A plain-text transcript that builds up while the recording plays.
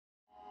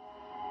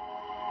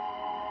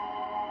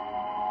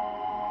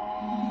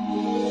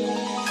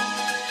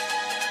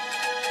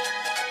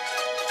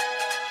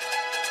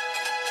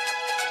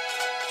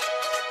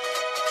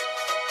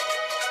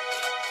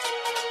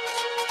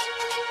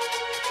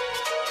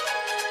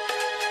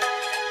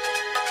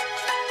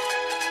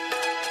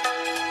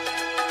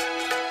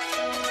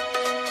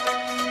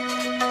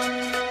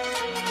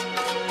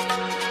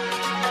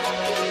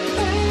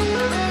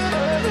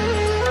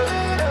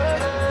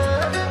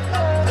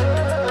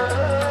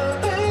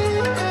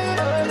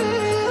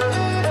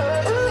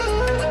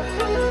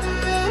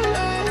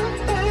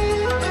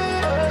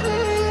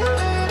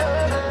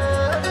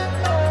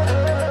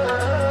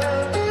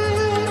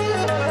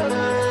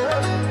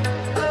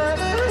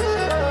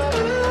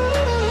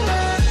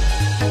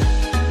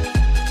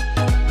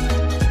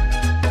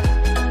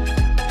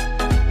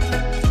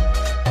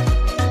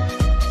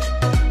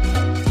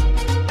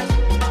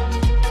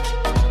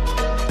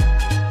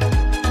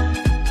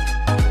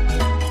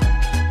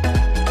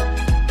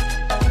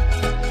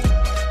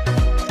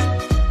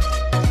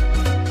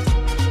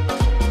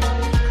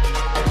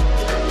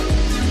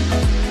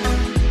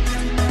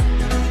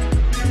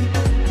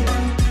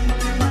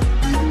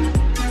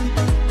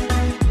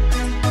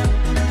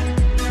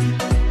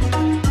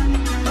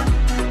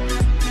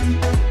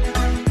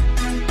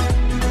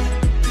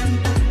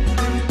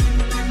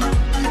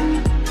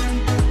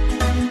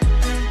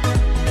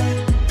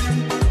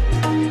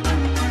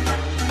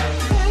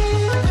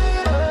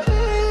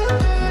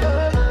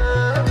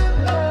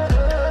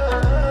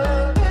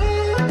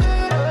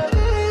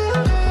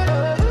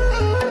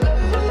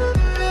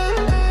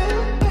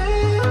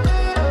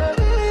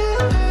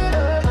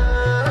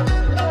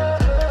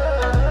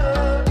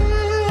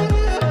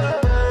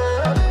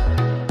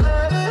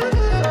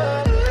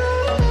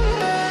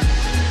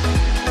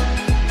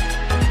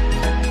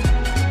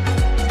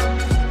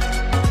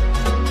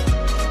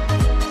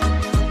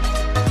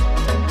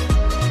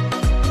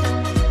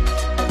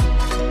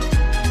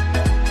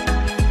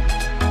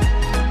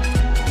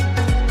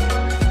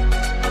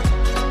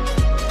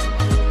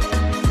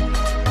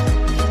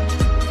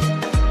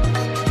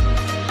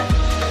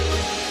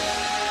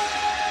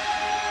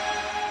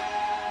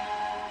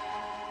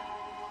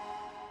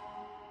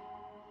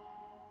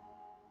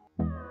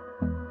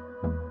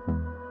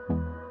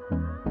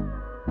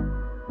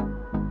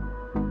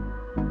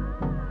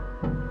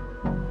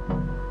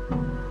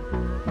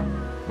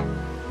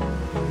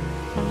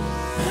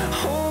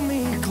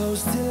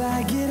close till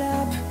I get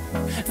up.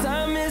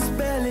 Time is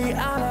barely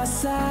on our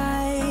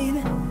side.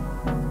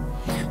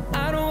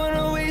 I don't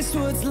wanna waste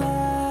what's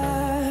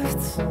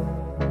left.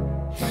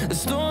 The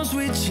storms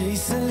we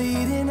chase are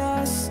leading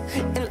us,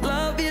 and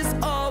love is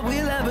all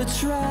we'll ever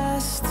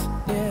trust.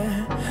 Yeah,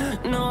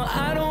 no,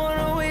 I don't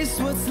wanna waste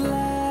what's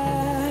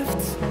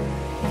left.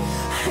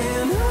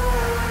 And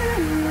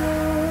on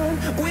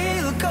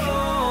we'll go,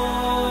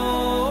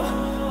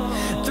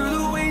 through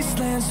the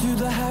wastelands, through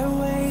the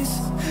highways,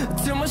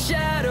 till my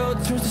shadow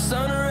turns to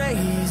sun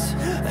rays.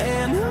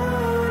 And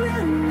on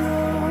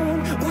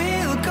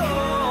we'll go,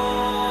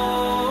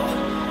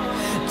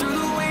 through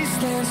the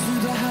wastelands,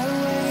 through the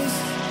highways,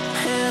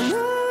 and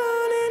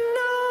on we'll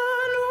go.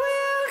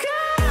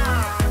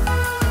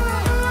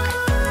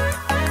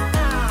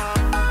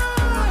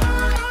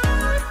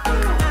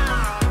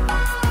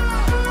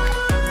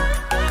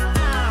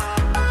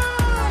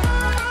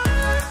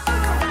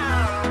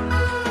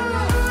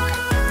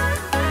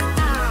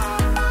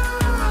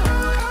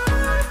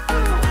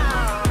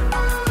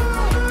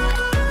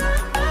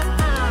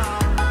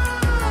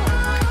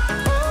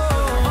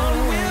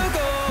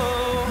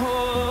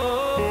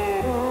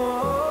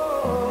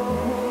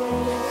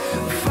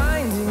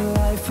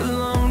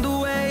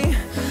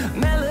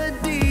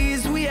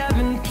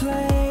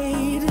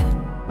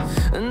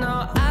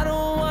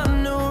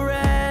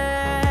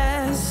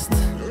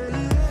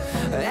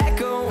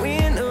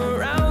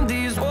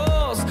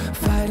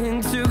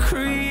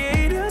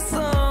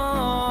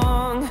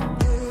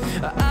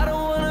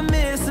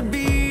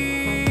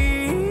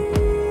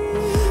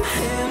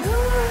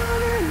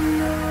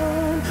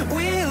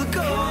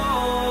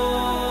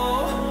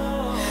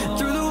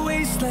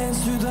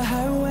 Through the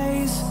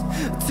highways,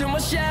 till my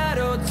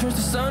shadow turns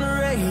to sun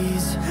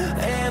rays.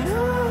 And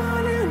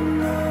on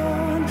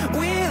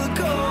we'll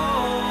go,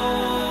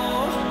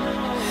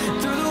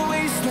 through the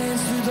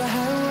wastelands, through the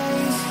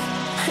highways,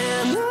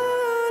 and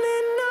on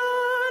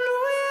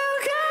we'll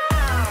go.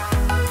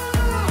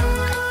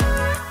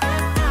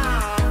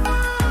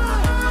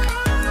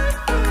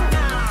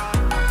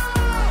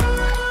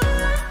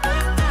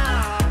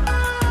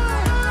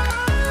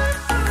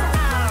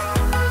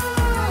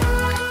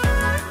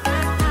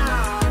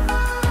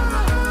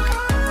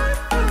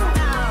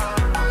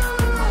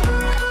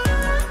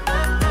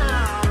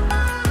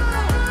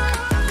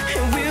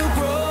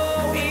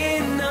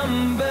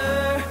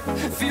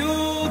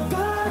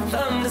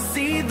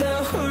 See the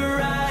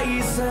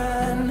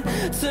horizon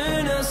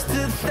turn us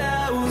to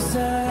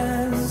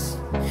thousands,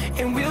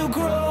 and we'll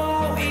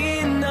grow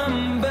in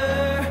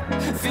number,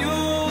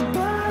 fueled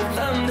by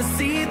them. To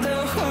see the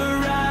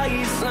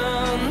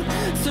horizon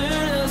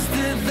turn us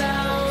to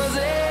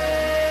thousands,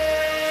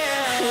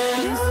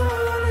 and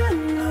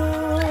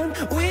on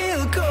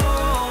we'll go,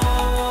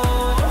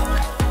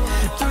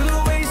 through the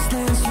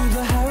wastelands, through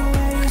the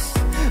highways,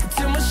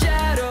 till my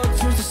shadow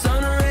turns to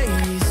sun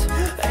rays.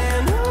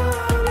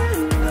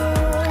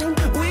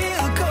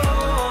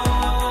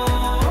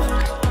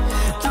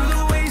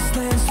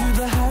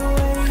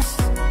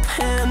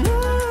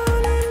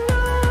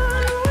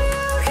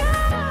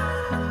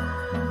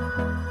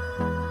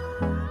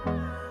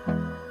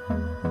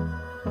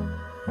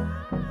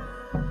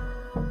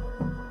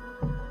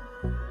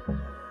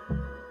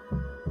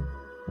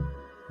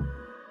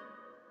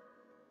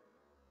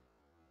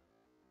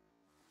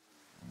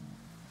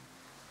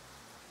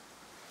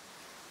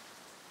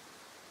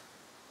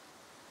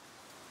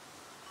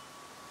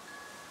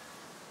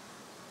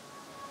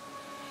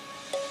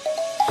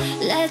 And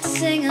let's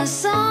sing a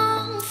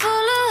song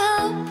full of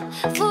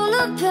hope, full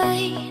of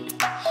pain.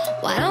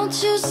 Why don't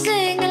you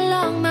sing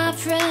along, my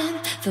friend,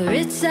 for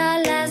it's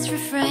our last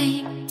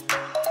refrain.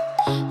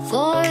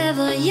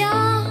 Forever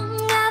young,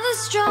 ever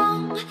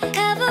strong,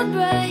 ever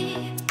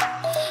brave.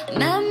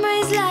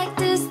 Memories like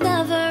this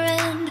never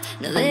end,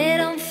 no, they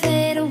don't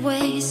fade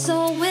away.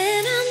 So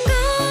when I'm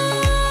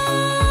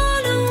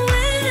gone, oh,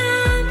 when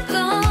I'm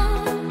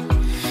gone,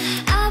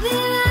 I'll be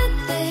right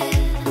there,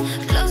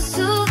 close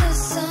to the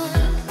sun.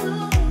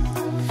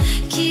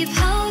 Keep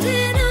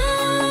holding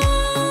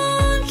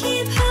on,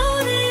 keep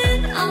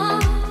holding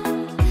on,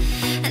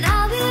 and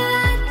I'll be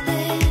right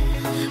there,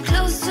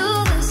 close to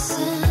the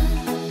sun,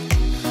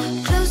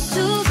 close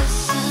to the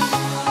sun.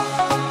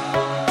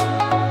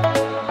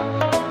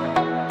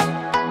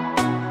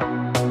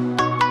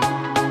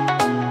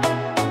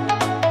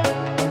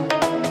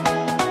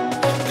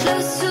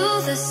 Close to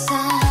the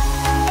sun.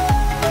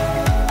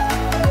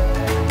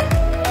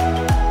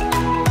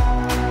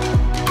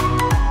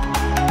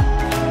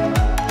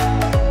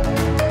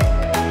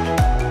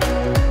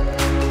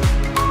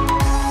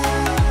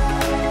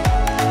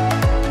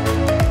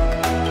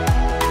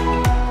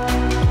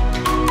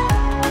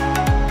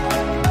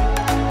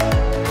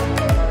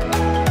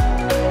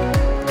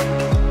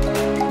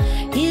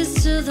 Here's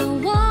to the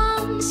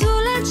ones who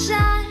let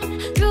shine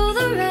through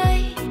the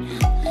rain,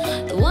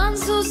 the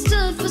ones who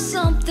stood for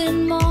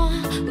something more.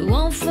 We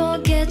won't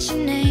forget your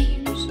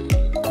names.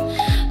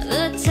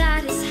 The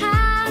tide is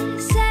high,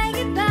 say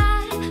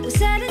goodbye, we're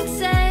setting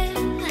sail,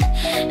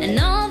 and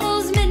all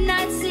those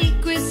midnight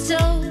secrets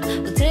told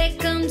will take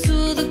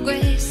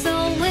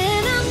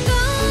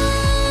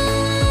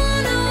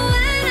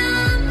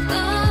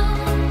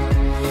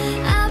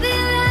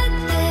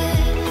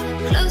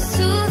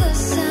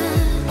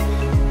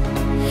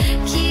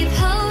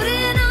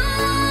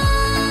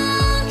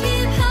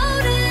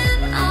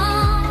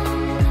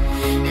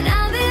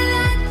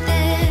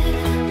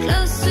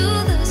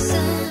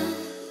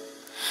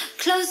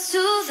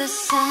the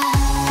sun.